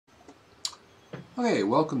Okay,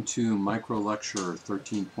 welcome to Micro Lecture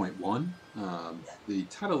 13.1. The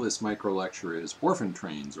title of this micro lecture is Orphan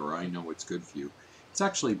Trains, or I Know What's Good for You. It's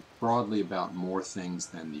actually broadly about more things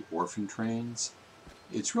than the orphan trains.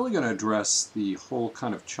 It's really going to address the whole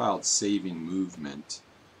kind of child saving movement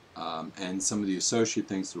and some of the associated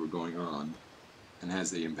things that were going on and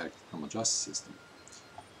has they impacted the criminal justice system.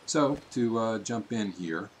 So, to jump in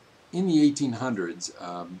here, in the 1800s,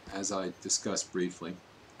 as I discussed briefly,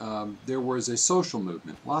 there was a social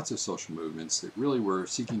movement, lots of social movements that really were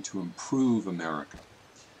seeking to improve America.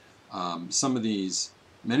 Some of these,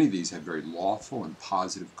 many of these had very lawful and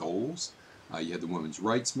positive goals. You had the women's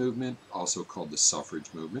rights movement, also called the suffrage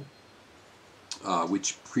movement,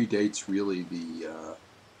 which predates really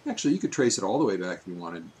actually you could trace it all the way back if you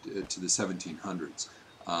wanted to the 1700s.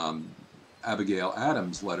 Abigail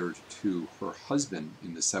Adams' letter to her husband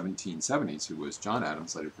in the 1770s, who was John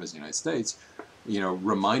Adams, later President of the United States,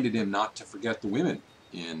 reminded him not to forget the women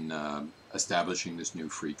in establishing this new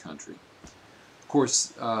free country. Of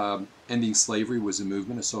course, ending slavery was a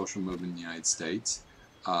movement, a social movement in the United States.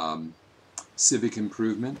 Civic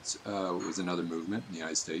improvement was another movement in the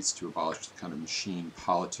United States to abolish the kind of machine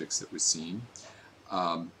politics that was seen.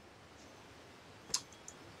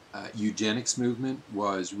 Eugenics movement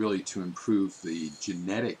was really to improve the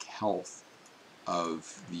genetic health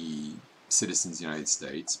of the citizens of the United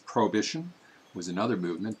States. Prohibition was another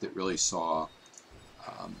movement that really saw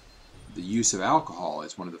the use of alcohol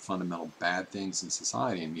as one of the fundamental bad things in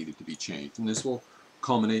society and needed to be changed. And this will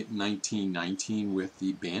culminate in 1919 with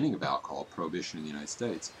the banning of alcohol, prohibition in the United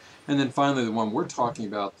States. And then finally, the one we're talking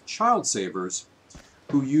about, the child savers,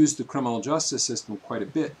 who used the criminal justice system quite a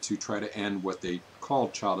bit to try to end what they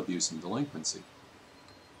called child abuse and delinquency.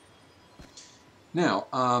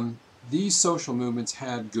 Now, these social movements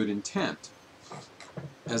had good intent.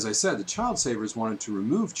 As I said, the child savers wanted to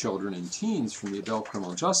remove children and teens from the adult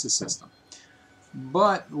criminal justice system.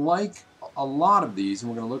 But like a lot of these, and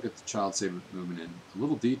we're going to look at the child saver movement in a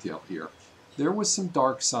little detail here, there was some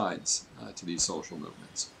dark sides to these social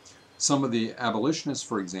movements. Some of the abolitionists,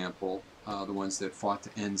 for example, the ones that fought to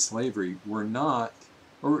end slavery, were not,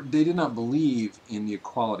 or they did not believe in the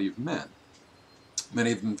equality of men.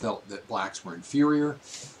 Many of them felt that blacks were inferior.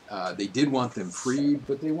 They did want them freed,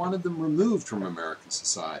 but they wanted them removed from American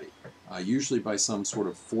society, usually by some sort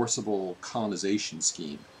of forcible colonization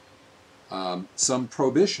scheme. Some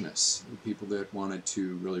prohibitionists, people that wanted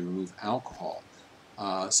to really remove alcohol,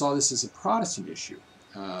 saw this as a Protestant issue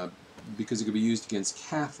because it could be used against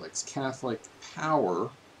Catholics. Catholic power,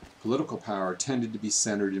 political power, tended to be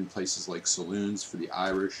centered in places like saloons for the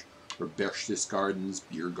Irish, or Berchtesgadens,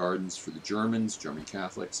 beer gardens for the Germans, German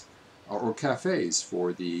Catholics, or cafes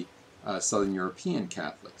for the Southern European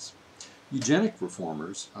Catholics. Eugenic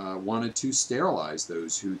reformers wanted to sterilize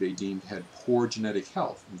those who they deemed had poor genetic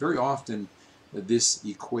health. And very often this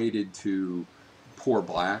equated to poor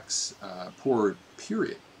blacks, poor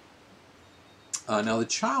period. Now the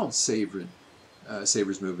child savers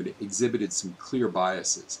movement exhibited some clear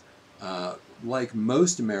biases. Like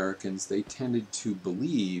most Americans, they tended to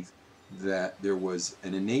believe that there was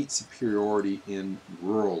an innate superiority in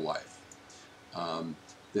rural life,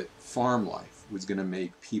 that farm life was going to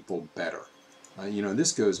make people better.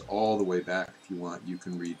 This goes all the way back. If you want, you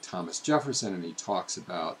can read Thomas Jefferson, and he talks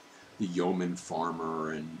about the yeoman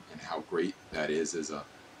farmer and how great that is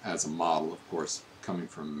as a model, of course, coming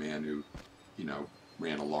from a man who,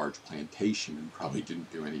 ran a large plantation and probably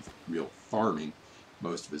didn't do any real farming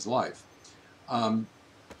most of his life.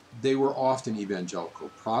 They were often evangelical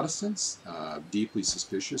Protestants, deeply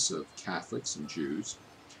suspicious of Catholics and Jews.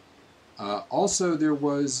 Also, there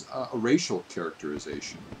was a racial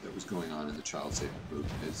characterization that was going on in the child saving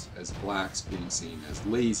movement as blacks being seen as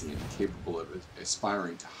lazy and incapable of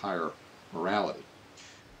aspiring to higher morality.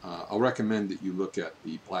 I'll recommend that you look at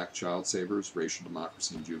the Black Child Savers, Racial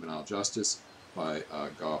Democracy and Juvenile Justice by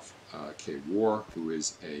Goff K. War, who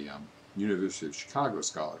is a University of Chicago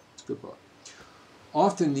scholar. It's a good book.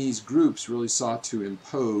 Often these groups really sought to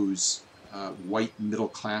impose white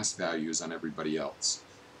middle-class values on everybody else,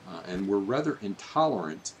 and were rather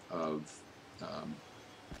intolerant of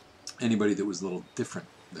anybody that was a little different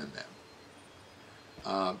than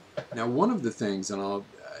them. Now, one of the things, and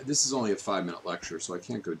this is only a 5-minute lecture, so I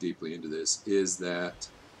can't go deeply into this, is that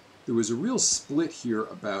there was a real split here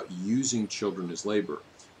about using children as labor.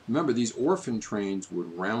 Remember, these orphan trains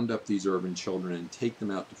would round up these urban children and take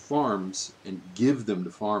them out to farms and give them to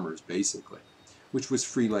farmers, basically, which was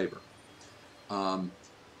free labor.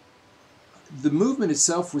 The movement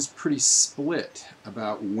itself was pretty split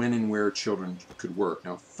about when and where children could work.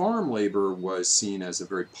 Now, farm labor was seen as a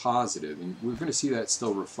very positive, and we're going to see that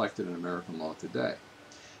still reflected in American law today.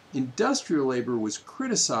 Industrial labor was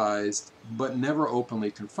criticized, but never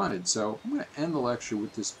openly confronted. So I'm going to end the lecture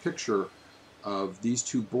with this picture of these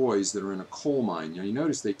two boys that are in a coal mine. You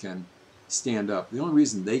notice they can stand up. The only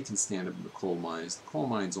reason they can stand up in the coal mine is the coal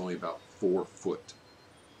mine's only about 4 foot.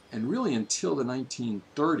 And really until the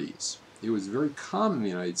 1930s, it was very common in the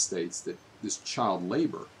United States that this child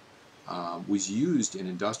labor was used in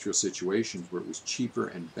industrial situations where it was cheaper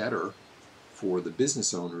and better for the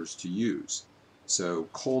business owners to use. So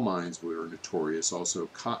coal mines were notorious, also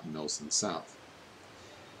cotton mills in the South.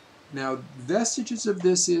 Now, vestiges of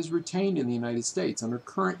this is retained in the United States. Under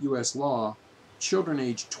current U.S. law, children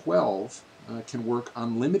age 12 can work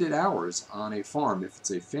unlimited hours on a farm if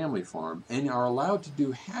it's a family farm, and are allowed to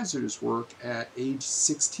do hazardous work at age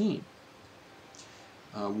 16.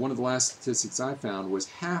 One of the last statistics I found was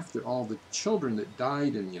half that all the children that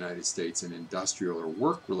died in the United States in industrial or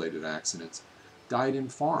work-related accidents died in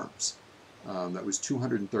farms. That was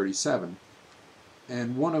 237.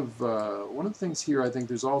 And one of the things here, I think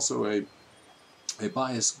there's also a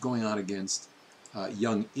bias going on against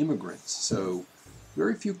young immigrants. So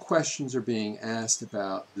very few questions are being asked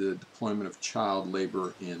about the deployment of child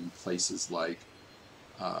labor in places like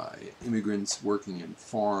immigrants working in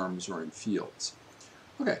farms or in fields.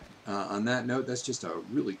 Okay, on that note, that's just a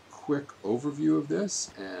really quick overview of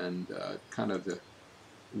this, and kind of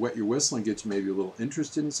wet your whistle and get you maybe a little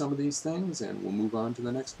interested in some of these things, and we'll move on to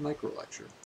the next micro lecture.